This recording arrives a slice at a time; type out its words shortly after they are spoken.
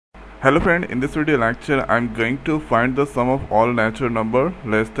Hello friend, in this video lecture I am going to find the sum of all natural number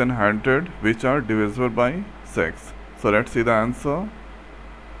less than 100 which are divisible by 6. So let's see the answer.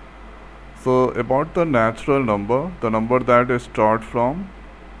 So about the natural number, the number that start from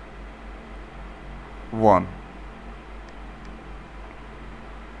 1.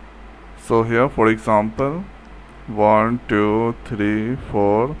 So here for example 1, 2, 3,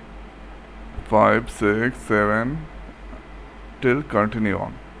 4, 5, 6, 7 till continue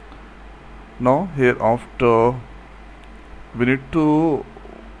on. Now here after we need to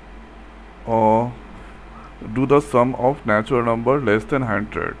do the sum of natural number less than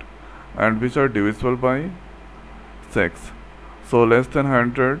 100 and which are divisible by 6. So less than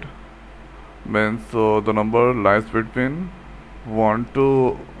 100 means the number lies between 1 to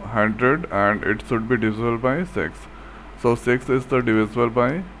 100 and it should be divisible by 6. So 6 is the divisible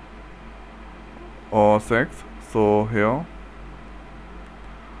by 6. So here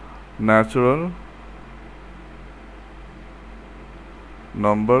natural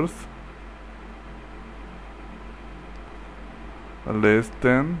numbers less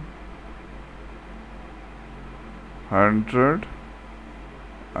than 100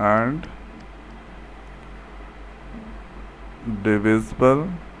 and divisible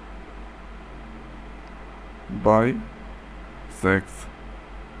by 6.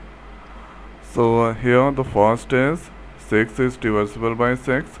 So here the first is 6 is divisible by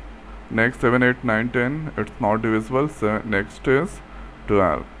 6. Next 7, 8, 9, 10 it's not divisible. Next is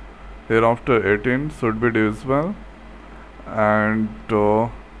 12. Hereafter 18 should be divisible, and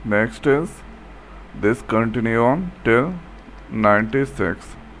next is this continue on till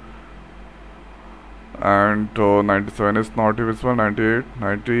 96, and 97 is not divisible. 98,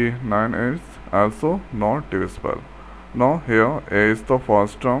 99 is also not divisible. Now here A is the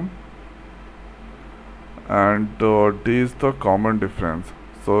first term and D is the common difference.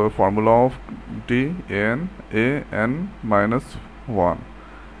 So formula of D, n, A, n minus 1.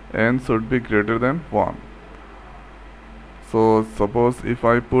 N should be greater than 1. So suppose if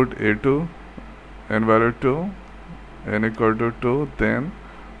I put A2, n value 2, n equal to 2, then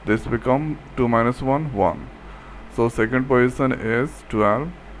this become 2 minus 1, 1. So second position is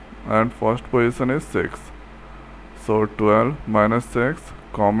 12 and first position is 6. So 12 minus 6,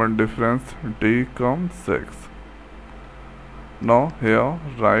 common difference D comes 6. Now here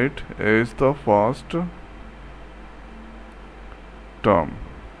write A is the first term,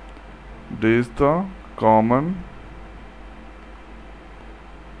 D is the common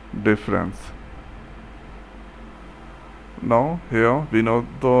difference. Now here we know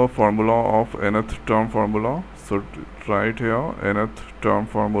the formula of nth term formula, so write here nth term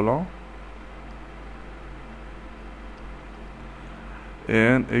formula.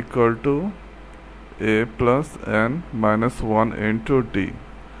 N equal to A plus n minus 1 into D.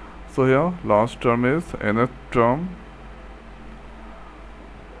 So here last term is nth term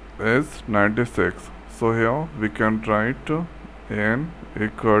is 96. So here we can write n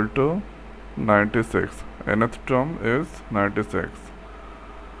equal to 96. Nth term is 96.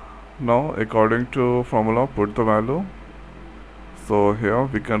 Now according to formula put the value. So here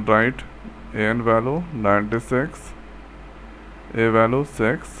we can write n value 96, A value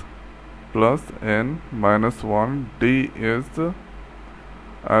 6 plus n minus 1, D is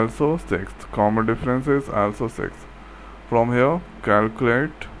also 6. Common difference is also 6. From here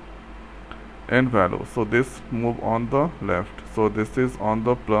calculate n value. So this move on the left. So this is on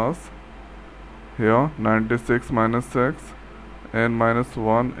the plus. Here 96 minus 6, n minus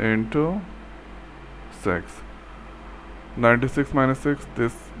 1 into 6. 96 minus 6,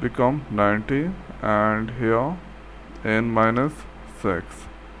 this become 90, and here n minus 6.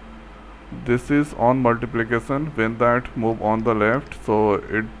 This is on multiplication. When that move on the left, so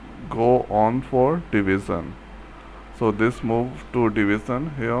it go on for division. So this move to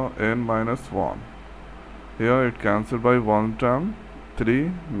division. Here n minus 1. Here it cancel by 1 term,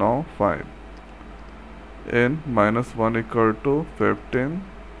 3, now 5. N minus 1 equal to 15,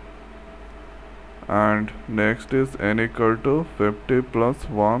 and next is n equal to 50 plus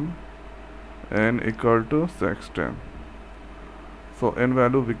 1, n equal to 16. So n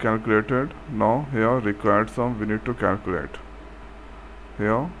value we calculated. Now here required sum we need to calculate.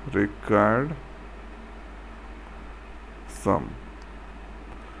 Here required sum.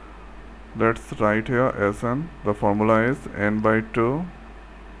 Let's write here Sn. The formula is n by 2,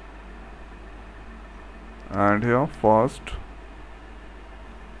 and here first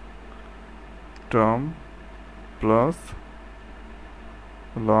term plus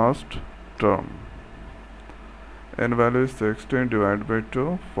last term. N value is 16 divided by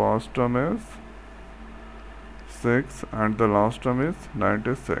 2. First term is 6 and the last term is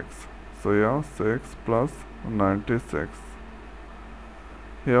 96. So here 6 plus 96.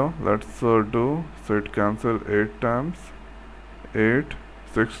 Here let's do, so it cancel 8 times 8,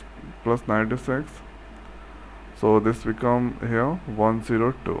 6 plus 96. So this become here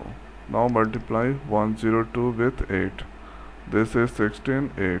 102. Now multiply 102 with 8. This is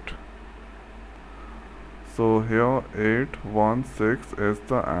 16, 8. So here 816 is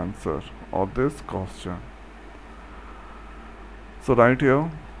the answer of this question. So right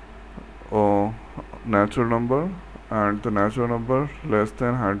here natural number and the natural number less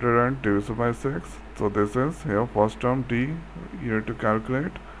than 100 and divisible by 6. So this is here first term D, you need to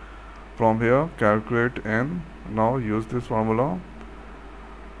calculate. From here calculate n. Now use this formula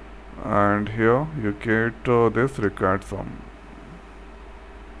and here you get this required sum.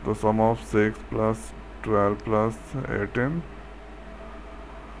 The sum of 6 plus 12 plus 18.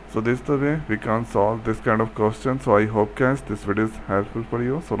 So this is the way we can solve this kind of question. So I hope guys this video is helpful for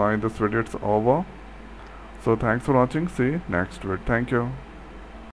you. So now in this video it's over. So thanks for watching. See you next video. Thank you.